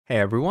Hey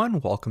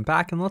everyone, welcome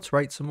back, and let's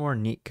write some more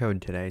Leetcode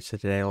today. So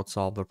today let's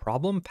solve the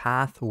problem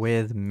path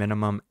with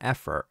minimum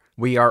effort.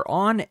 We are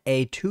on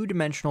a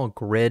two-dimensional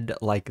grid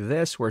like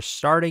this. We're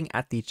starting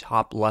at the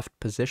top left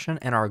position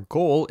and our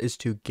goal is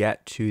to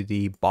get to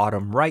the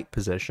bottom right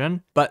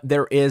position. But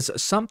there is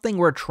something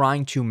we're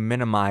trying to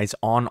minimize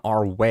on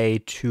our way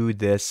to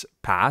this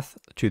path,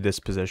 to this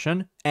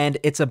position, and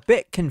it's a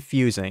bit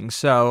confusing.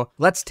 So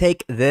let's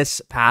take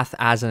this path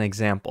as an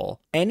example.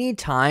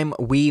 Anytime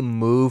we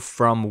move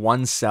from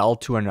one cell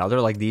to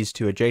another, like these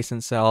two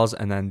adjacent cells,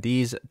 and then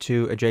these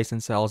two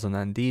adjacent cells, and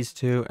then these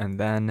two, and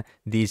then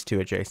these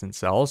two adjacent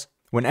cells,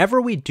 whenever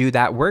we do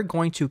that, we're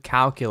going to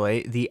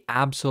calculate the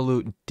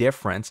absolute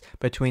difference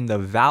between the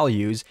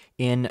values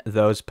in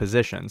those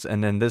positions.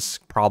 And in this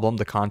problem,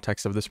 the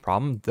context of this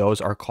problem, those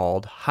are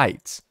called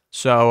heights.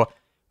 So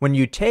when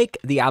you take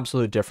the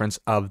absolute difference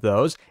of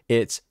those,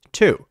 it's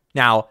 2.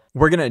 Now,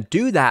 we're going to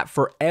do that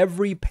for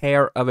every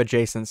pair of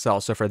adjacent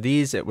cells. So for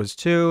these, it was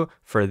 2.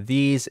 For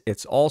these,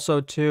 it's also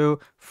 2.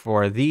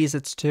 For these,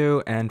 it's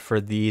 2. And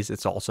for these,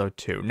 it's also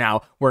 2.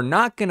 Now, we're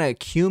not going to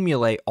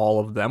accumulate all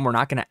of them. We're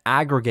not going to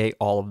aggregate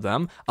all of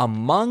them.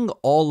 Among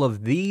all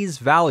of these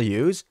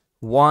values,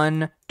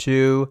 1,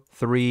 2,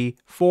 3,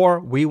 4,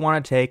 we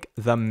want to take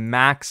the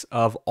max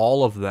of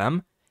all of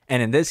them.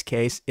 And in this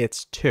case,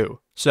 it's 2.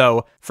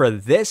 So for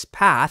this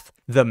path,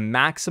 the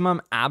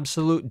maximum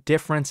absolute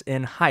difference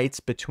in heights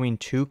between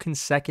two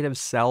consecutive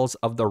cells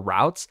of the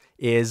routes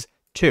is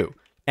 2.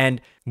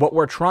 And what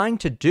we're trying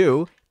to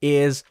do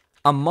is,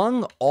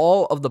 among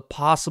all of the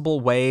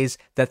possible ways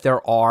that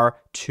there are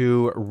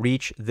to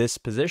reach this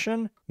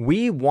position,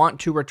 we want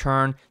to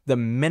return the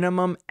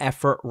minimum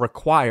effort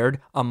required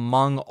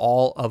among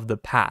all of the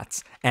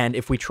paths. And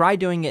if we try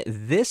doing it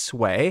this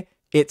way,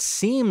 it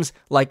seems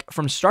like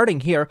from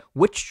starting here,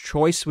 which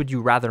choice would you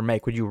rather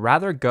make? Would you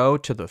rather go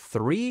to the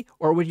 3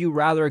 or would you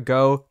rather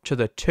go to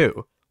the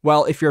 2?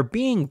 Well, if you're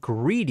being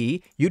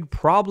greedy, you'd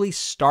probably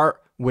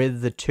start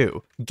with the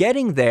 2.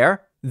 Getting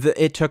there,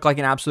 it took like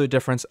an absolute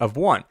difference of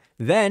 1.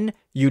 Then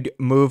you'd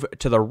move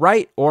to the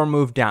right or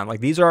move down. Like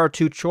these are our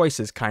two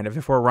choices kind of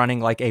if we're running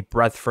like a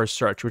breadth first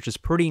search, which is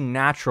pretty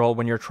natural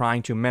when you're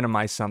trying to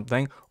minimize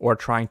something or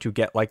trying to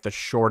get like the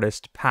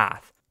shortest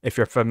path. If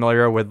you're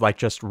familiar with like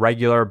just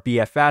regular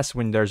BFS,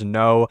 when there's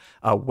no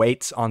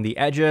weights on the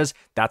edges,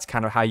 that's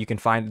kind of how you can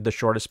find the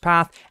shortest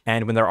path.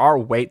 And when there are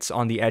weights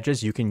on the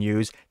edges, you can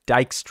use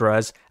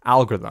Dijkstra's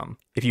algorithm.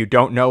 If you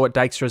don't know what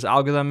Dijkstra's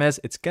algorithm is,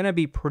 it's going to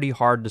be pretty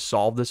hard to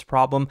solve this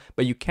problem,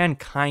 but you can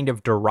kind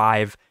of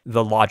derive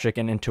the logic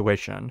and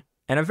intuition.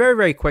 And a very,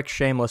 very quick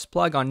shameless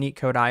plug on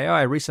Leetcode.io.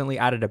 I recently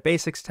added a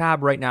basics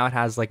tab. Right now it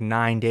has like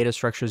 9 data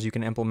structures you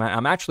can implement.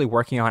 I'm actually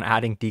working on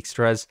adding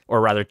Dijkstra's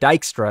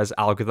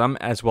algorithm,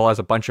 as well as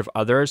a bunch of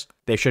others.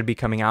 They should be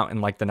coming out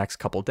in like the next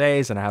couple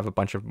days, and I have a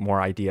bunch of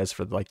more ideas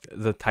for like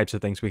the types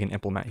of things we can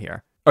implement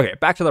here. Okay,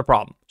 back to the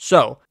problem.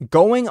 So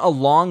going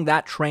along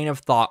that train of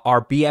thought,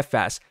 our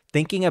BFS,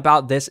 thinking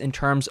about this in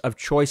terms of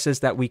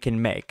choices that we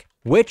can make.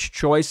 Which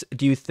choice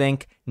do you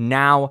think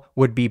now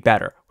would be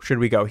better? Should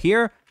we go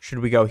here? Should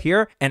we go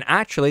here? And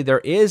actually, there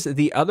is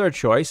the other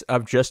choice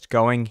of just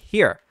going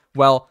here.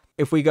 Well,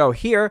 if we go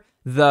here,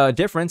 the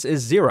difference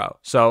is 0.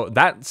 So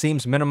that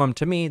seems minimum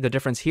to me. The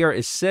difference here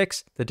is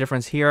 6. The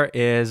difference here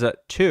is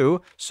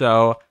 2.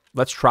 So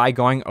let's try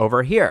going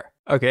over here.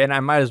 Okay, and I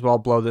might as well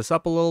blow this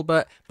up a little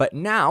bit, but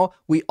now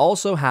we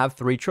also have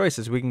 3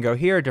 choices. We can go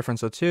here,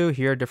 difference of 2,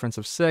 here, difference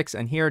of 6,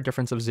 and here,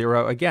 difference of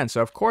 0 again.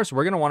 So of course,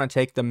 we're gonna wanna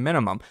take the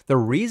minimum. The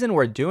reason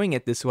we're doing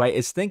it this way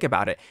is, think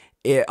about it.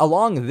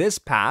 Along this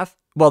path,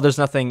 well, there's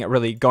nothing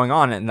really going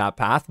on in that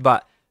path,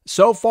 but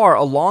so far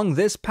along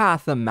this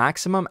path, the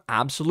maximum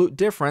absolute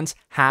difference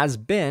has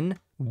been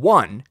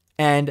 1.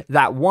 And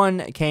that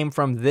 1 came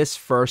from this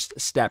first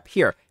step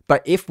here.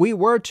 But if we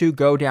were to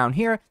go down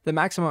here, the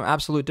maximum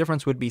absolute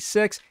difference would be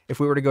 6.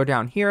 If we were to go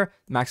down here,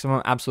 the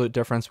maximum absolute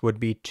difference would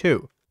be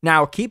 2.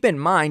 Now, keep in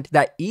mind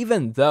that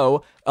even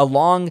though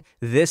along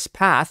this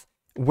path,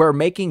 we're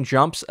making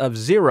jumps of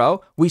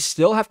 0, we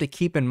still have to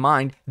keep in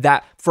mind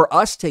that for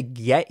us to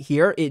get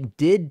here, it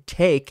did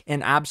take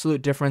an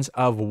absolute difference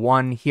of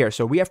 1 here.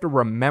 So we have to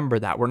remember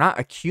that. We're not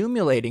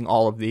accumulating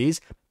all of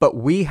these, but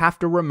we have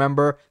to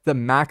remember the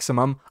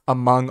maximum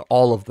among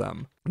all of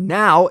them.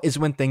 Now is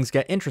when things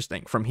get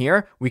interesting. From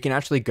here, we can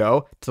actually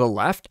go to the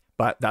left,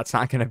 but that's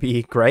not going to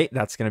be great.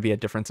 That's going to be a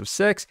difference of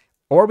 6.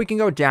 Or we can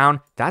go down,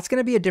 that's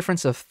gonna be a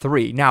difference of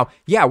 3. Now,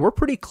 yeah, we're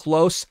pretty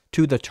close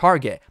to the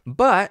target,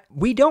 but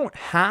we don't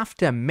have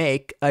to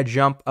make a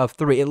jump of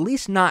 3, at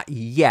least not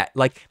yet.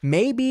 Like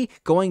maybe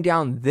going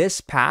down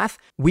this path,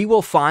 we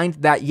will find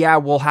that, yeah,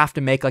 we'll have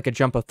to make like a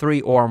jump of 3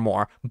 or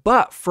more.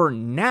 But for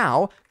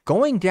now,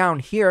 going down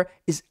here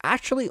is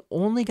actually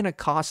only gonna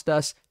cost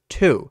us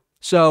 2.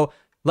 So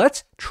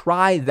let's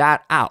try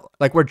that out.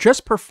 Like we're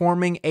just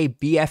performing a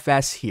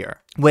BFS here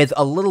with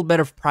a little bit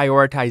of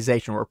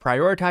prioritization. We're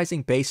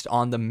prioritizing based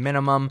on the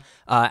minimum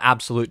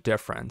absolute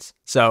difference.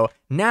 So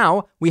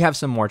now we have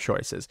some more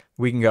choices.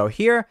 We can go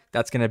here.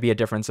 That's going to be a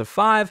difference of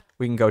 5.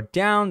 We can go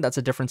down. That's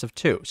a difference of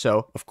 2.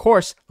 So of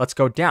course, let's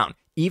go down.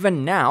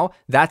 Even now,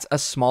 that's a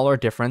smaller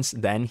difference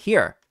than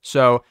here.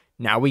 So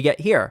now we get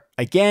here.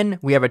 Again,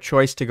 we have a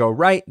choice to go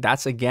right.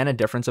 That's again a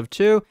difference of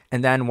 2.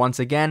 And then once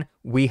again,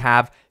 we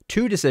have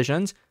 2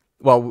 decisions.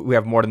 Well, we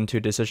have more than 2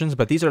 decisions,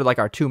 but these are like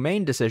our 2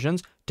 main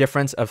decisions.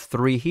 Difference of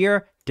 3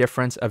 here,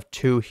 difference of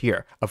 2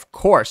 here. Of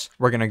course,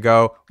 we're going to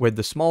go with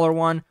the smaller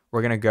one.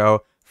 We're going to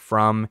go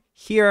from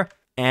here.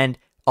 And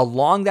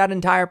along that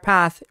entire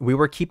path, we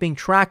were keeping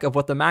track of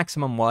what the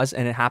maximum was,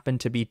 and it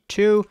happened to be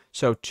 2.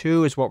 So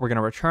 2 is what we're going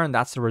to return.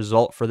 That's the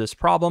result for this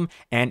problem.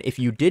 And if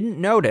you didn't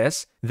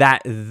notice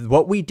that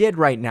what we did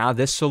right now,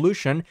 this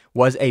solution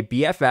was a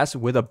BFS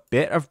with a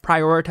bit of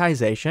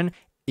prioritization.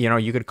 You know,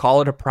 you could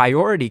call it a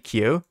priority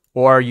queue,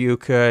 or you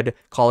could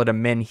call it a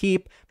min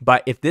heap.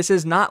 But if this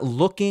is not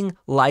looking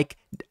like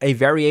a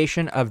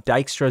variation of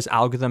Dijkstra's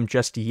algorithm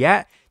just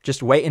yet,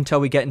 just wait until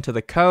we get into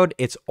the code.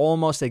 It's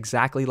almost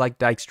exactly like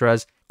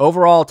Dijkstra's.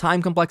 Overall,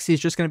 time complexity is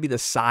just going to be the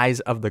size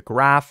of the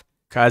graph,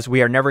 because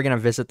we are never going to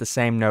visit the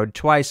same node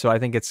twice. So I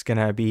think it's going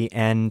to be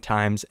n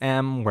times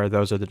m, where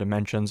those are the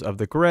dimensions of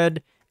the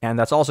grid. And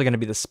that's also going to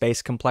be the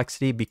space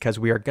complexity, because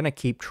we are going to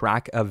keep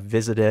track of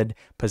visited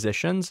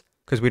positions,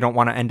 because we don't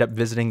want to end up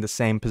visiting the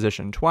same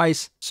position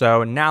twice.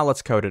 So now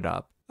let's code it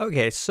up.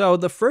 Okay, so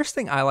the first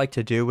thing I like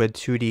to do with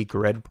 2D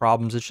grid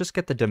problems is just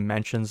get the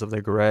dimensions of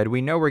the grid.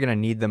 We know we're going to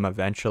need them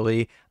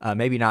eventually,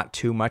 maybe not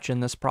too much in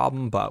this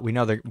problem, but we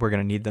know that we're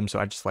going to need them. So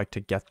I just like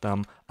to get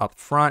them up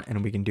front,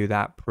 and we can do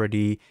that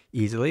pretty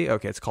easily.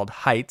 Okay, it's called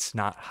heights,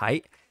 not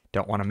height.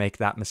 Don't want to make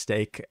that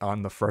mistake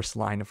on the first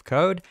line of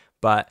code.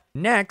 But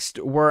next,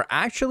 we're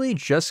actually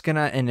just going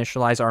to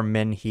initialize our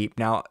min heap.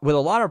 Now, with a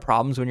lot of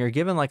problems, when you're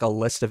given like a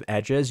list of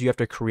edges, you have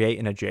to create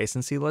an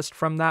adjacency list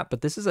from that.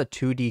 But this is a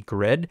 2D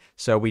grid,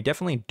 so we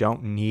definitely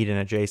don't need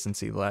an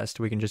adjacency list.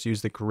 We can just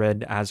use the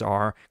grid as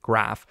our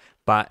graph.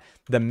 But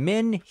the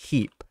min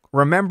heap,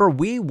 remember,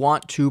 we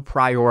want to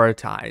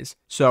prioritize.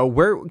 So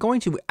we're going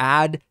to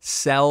add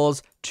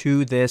cells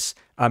to this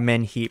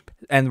min heap.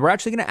 And we're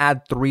actually going to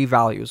add 3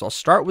 values. I'll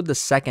start with the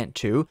second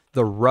 2,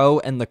 the row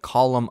and the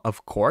column,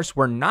 of course.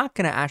 We're not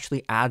going to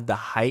actually add the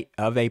height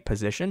of a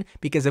position,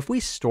 because if we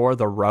store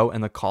the row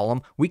and the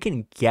column, we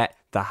can get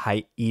the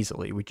height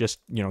easily. We just,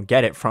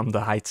 get it from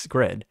the heights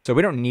grid. So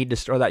we don't need to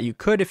store that. You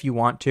could if you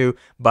want to,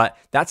 but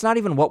that's not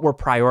even what we're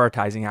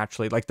prioritizing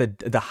actually. Like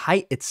the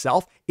height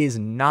itself is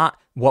not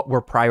what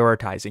we're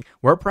prioritizing.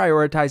 We're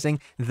prioritizing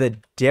the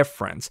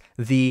difference,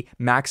 the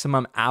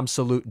maximum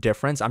absolute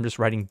difference. I'm just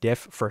writing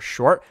diff for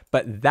short,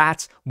 but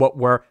that's what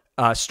we're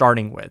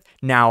starting with.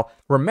 Now,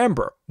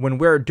 remember, when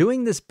we're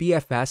doing this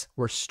BFS,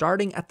 we're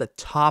starting at the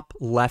top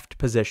left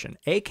position,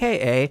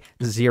 aka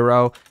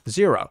 0,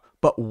 0.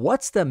 But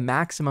what's the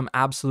maximum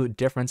absolute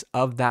difference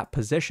of that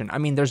position? I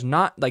mean, there's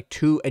not like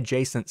 2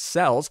 adjacent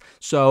cells,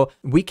 so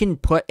we can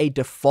put a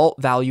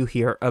default value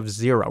here of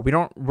 0.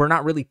 We're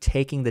not really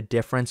taking the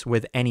difference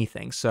with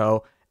anything.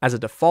 So as a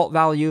default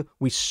value,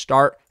 we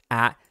start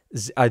at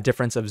a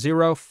difference of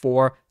 0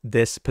 for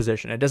this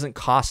position. It doesn't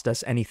cost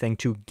us anything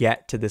to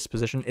get to this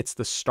position. It's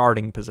the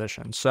starting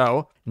position.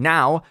 So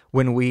now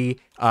when we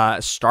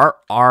start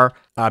our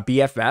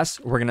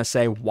BFS, we're going to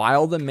say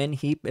while the min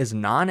heap is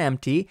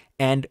non-empty,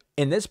 and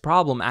in this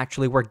problem,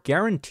 actually, we're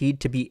guaranteed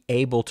to be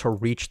able to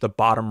reach the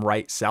bottom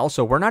right cell.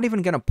 So we're not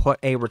even going to put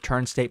a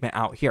return statement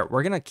out here.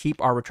 We're going to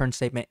keep our return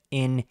statement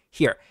in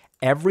here.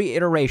 Every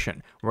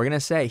iteration, we're going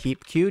to say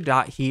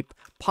heapq.heap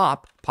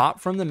pop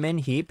from the min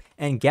heap,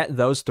 and get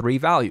those 3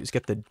 values.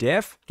 Get the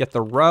diff, get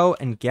the row,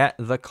 and get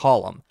the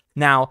column.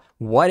 Now,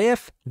 what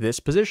if this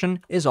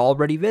position is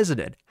already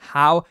visited?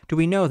 How do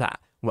we know that?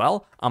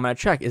 Well, I'm going to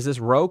check, is this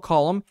row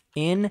column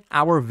in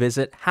our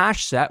visit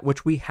hash set,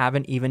 which we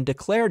haven't even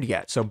declared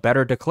yet? So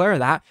better declare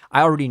that.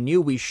 I already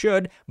knew we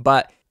should,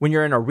 but when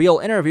you're in a real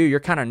interview, you're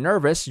kind of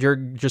nervous. You're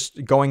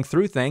just going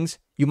through things.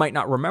 You might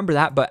not remember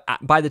that, but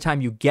by the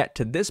time you get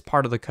to this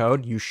part of the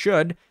code, you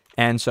should.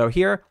 And so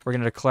here, we're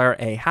going to declare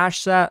a hash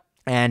set,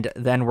 and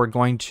then we're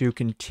going to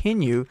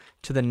continue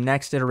to the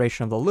next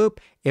iteration of the loop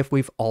if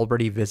we've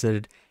already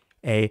visited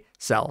a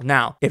cell.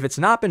 Now, if it's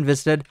not been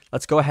visited,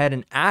 let's go ahead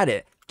and add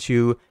it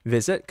to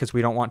visit, because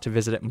we don't want to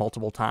visit it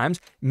multiple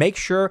times. Make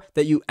sure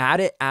that you add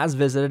it as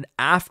visited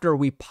after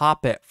we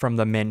pop it from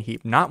the min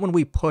heap, not when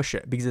we push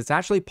it, because it's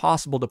actually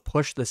possible to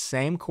push the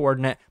same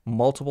coordinate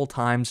multiple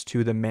times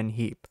to the min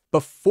heap.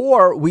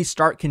 Before we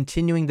start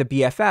continuing the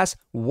BFS,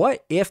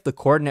 what if the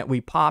coordinate we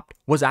popped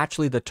was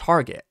actually the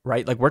target,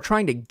 right? Like we're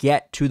trying to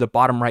get to the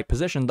bottom right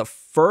position. The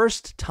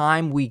first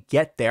time we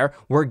get there,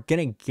 we're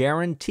going to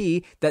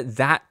guarantee that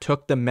that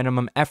took the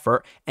minimum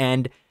effort.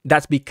 And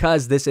that's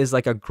because this is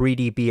like a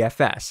greedy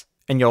BFS.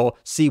 And you'll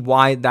see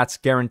why that's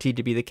guaranteed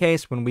to be the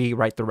case when we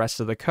write the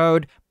rest of the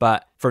code.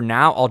 But for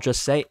now, I'll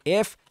just say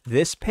if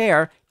this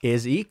pair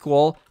is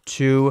equal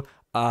to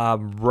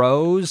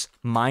rows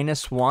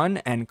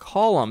 -1 and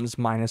columns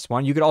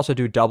 -1. You could also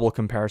do double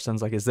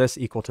comparisons, like is this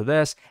equal to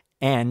this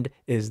and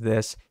is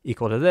this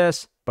equal to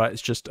this, but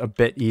it's just a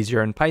bit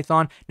easier in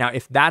Python. Now,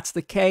 if that's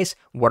the case,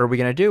 what are we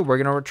going to do? We're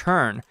going to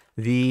return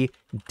the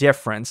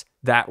difference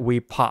that we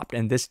popped,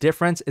 and this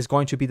difference is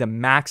going to be the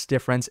max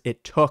difference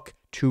it took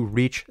to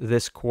reach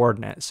this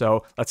coordinate.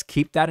 So let's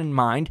keep that in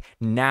mind.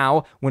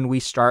 Now, when we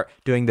start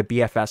doing the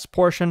BFS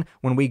portion,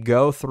 when we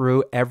go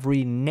through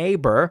every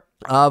neighbor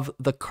of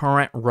the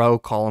current row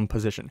column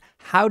position,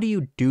 how do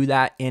you do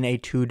that in a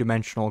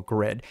two-dimensional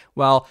grid?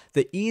 Well,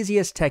 the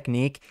easiest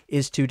technique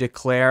is to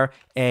declare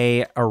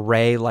an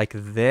array like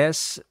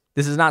this.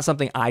 This is not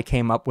something I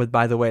came up with,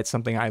 by the way, it's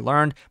something I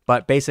learned,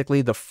 but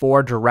basically the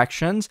 4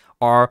 directions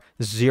are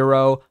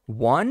 0,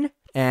 1,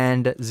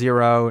 and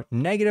 0,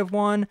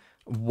 -1,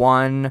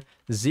 1,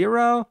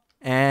 0,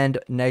 and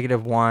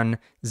 -1,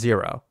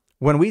 0.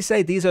 When we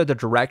say these are the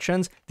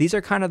directions, these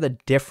are kind of the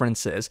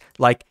differences.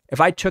 Like if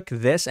I took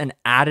this and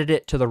added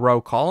it to the row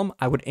column,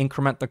 I would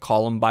increment the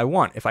column by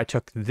 1. If I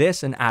took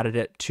this and added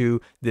it to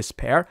this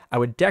pair, I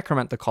would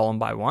decrement the column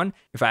by 1.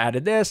 If I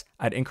added this,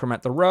 I'd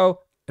increment the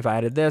row. If I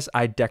added this,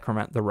 I'd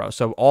decrement the row.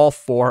 So all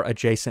 4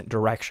 adjacent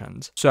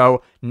directions.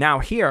 So now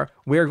here,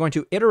 we're going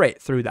to iterate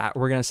through that.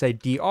 We're going to say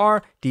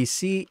dr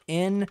dc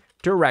in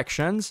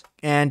directions,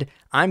 and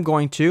I'm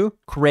going to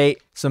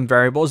create some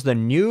variables, the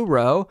new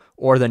row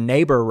or the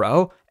neighbor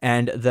row,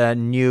 and the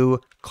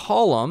new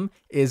column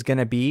is going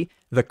to be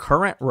the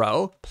current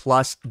row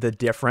plus the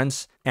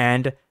difference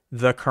and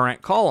the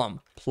current column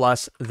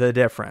plus the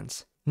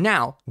difference.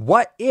 Now,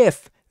 what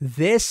if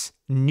this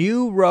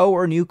new row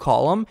or new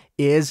column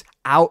is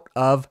out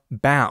of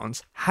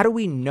bounds? How do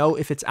we know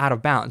if it's out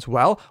of bounds?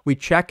 Well, we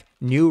check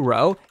new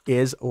row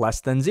is less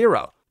than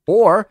 0,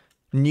 or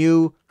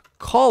new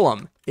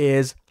column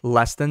is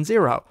less than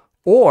 0,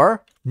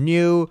 or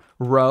new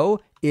row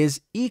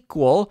is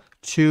equal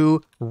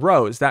to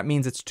rows. That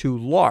means it's too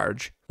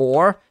large,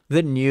 or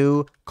the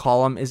new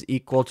column is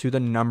equal to the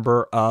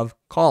number of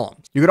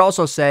columns. You could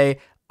also say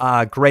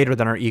greater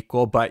than or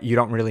equal, but you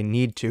don't really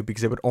need to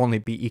because it would only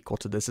be equal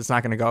to this. It's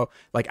not going to go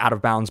like out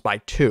of bounds by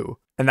 2.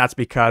 And that's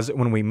because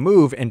when we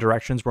move in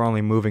directions, we're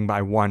only moving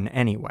by 1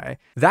 anyway.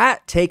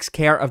 That takes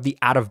care of the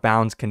out of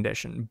bounds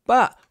condition.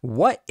 But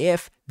what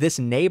if this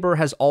neighbor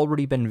has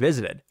already been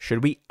visited?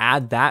 Should we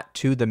add that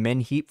to the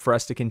min heap for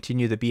us to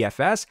continue the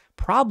BFS?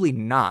 Probably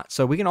not.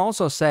 So we can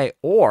also say,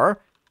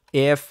 or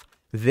if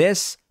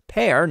this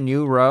pair,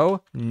 new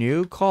row,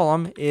 new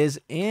column,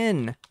 is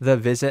in the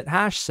visit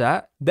hash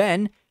set,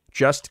 then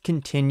just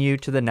continue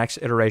to the next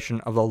iteration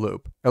of the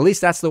loop. At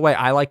least that's the way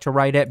I like to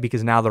write it,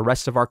 because now the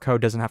rest of our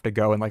code doesn't have to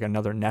go in like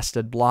another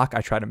nested block.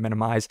 I try to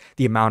minimize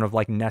the amount of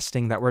like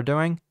nesting that we're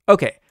doing.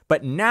 Okay,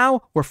 but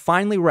now we're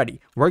finally ready.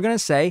 We're going to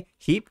say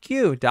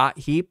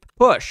heapq.heap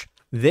push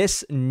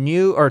this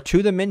new, or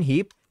to the min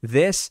heap,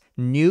 this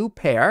new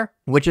pair,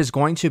 which is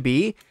going to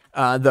be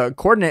the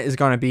coordinate is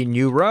going to be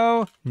new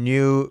row,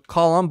 new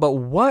column, but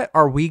what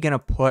are we going to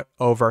put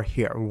over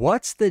here?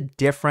 What's the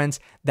difference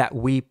that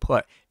we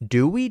put?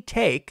 Do we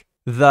take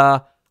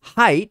the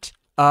height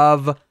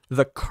of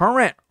the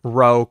current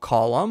row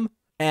column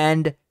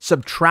and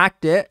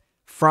subtract it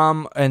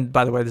from, and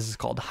by the way, this is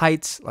called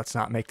heights. Let's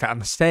not make that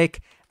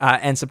mistake,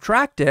 and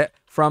subtract it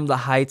from the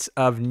heights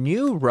of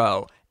new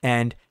row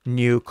and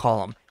new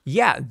column?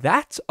 Yeah,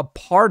 that's a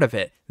part of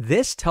it.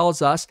 This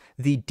tells us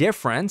the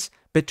difference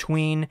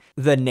between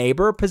the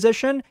neighbor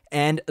position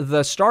and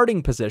the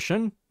starting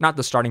position, not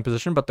the starting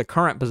position, but the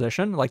current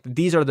position. Like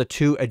these are the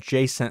 2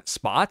 adjacent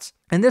spots.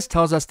 And this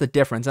tells us the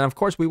difference. And of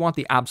course we want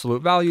the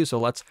absolute value. So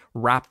let's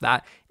wrap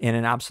that in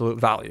an absolute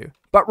value.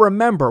 But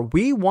remember,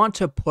 we want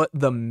to put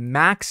the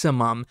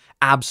maximum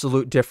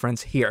absolute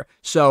difference here.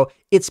 So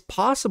it's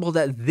possible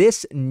that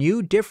this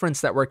new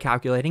difference that we're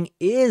calculating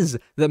is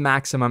the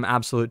maximum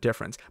absolute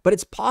difference, but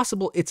it's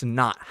possible it's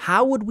not.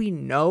 How would we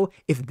know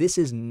if this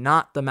is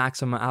not the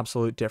maximum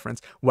absolute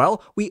difference?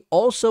 Well, we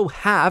also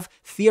have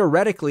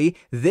theoretically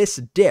this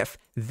diff.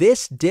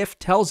 This diff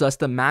tells us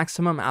the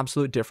maximum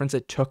absolute difference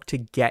it took to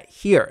get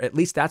here. At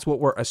least that's what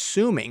we're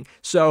assuming.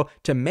 So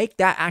to make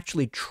that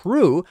actually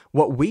true,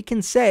 what we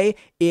can say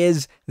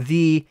is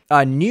the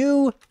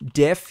new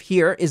diff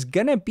here is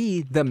going to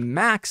be the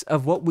max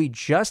of what we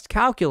just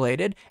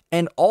calculated,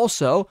 and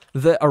also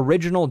the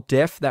original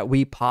diff that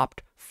we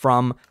popped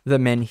from the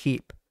min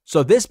heap.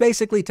 So this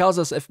basically tells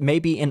us if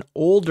maybe an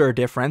older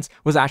difference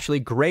was actually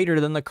greater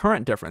than the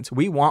current difference.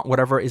 We want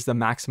whatever is the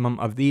maximum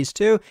of these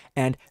two,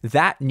 and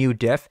that new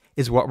diff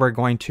is what we're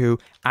going to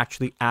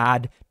actually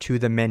add to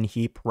the min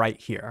heap right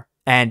here.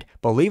 And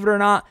believe it or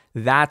not,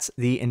 that's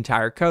the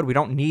entire code. We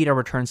don't need a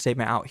return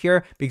statement out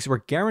here because we're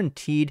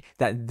guaranteed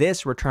that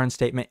this return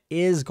statement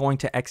is going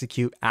to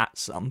execute at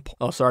some point.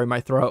 Oh, sorry,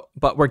 my throat.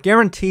 But we're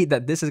guaranteed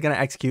that this is going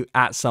to execute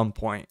at some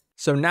point.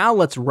 So now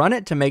let's run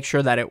it to make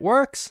sure that it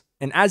works.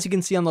 And as you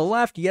can see on the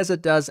left, yes,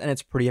 it does, and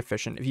it's pretty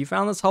efficient. If you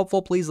found this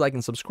helpful, please like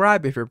and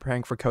subscribe. If you're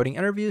preparing for coding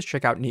interviews,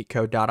 check out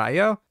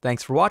Leetcode.io.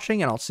 Thanks for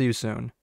watching, and I'll see you soon.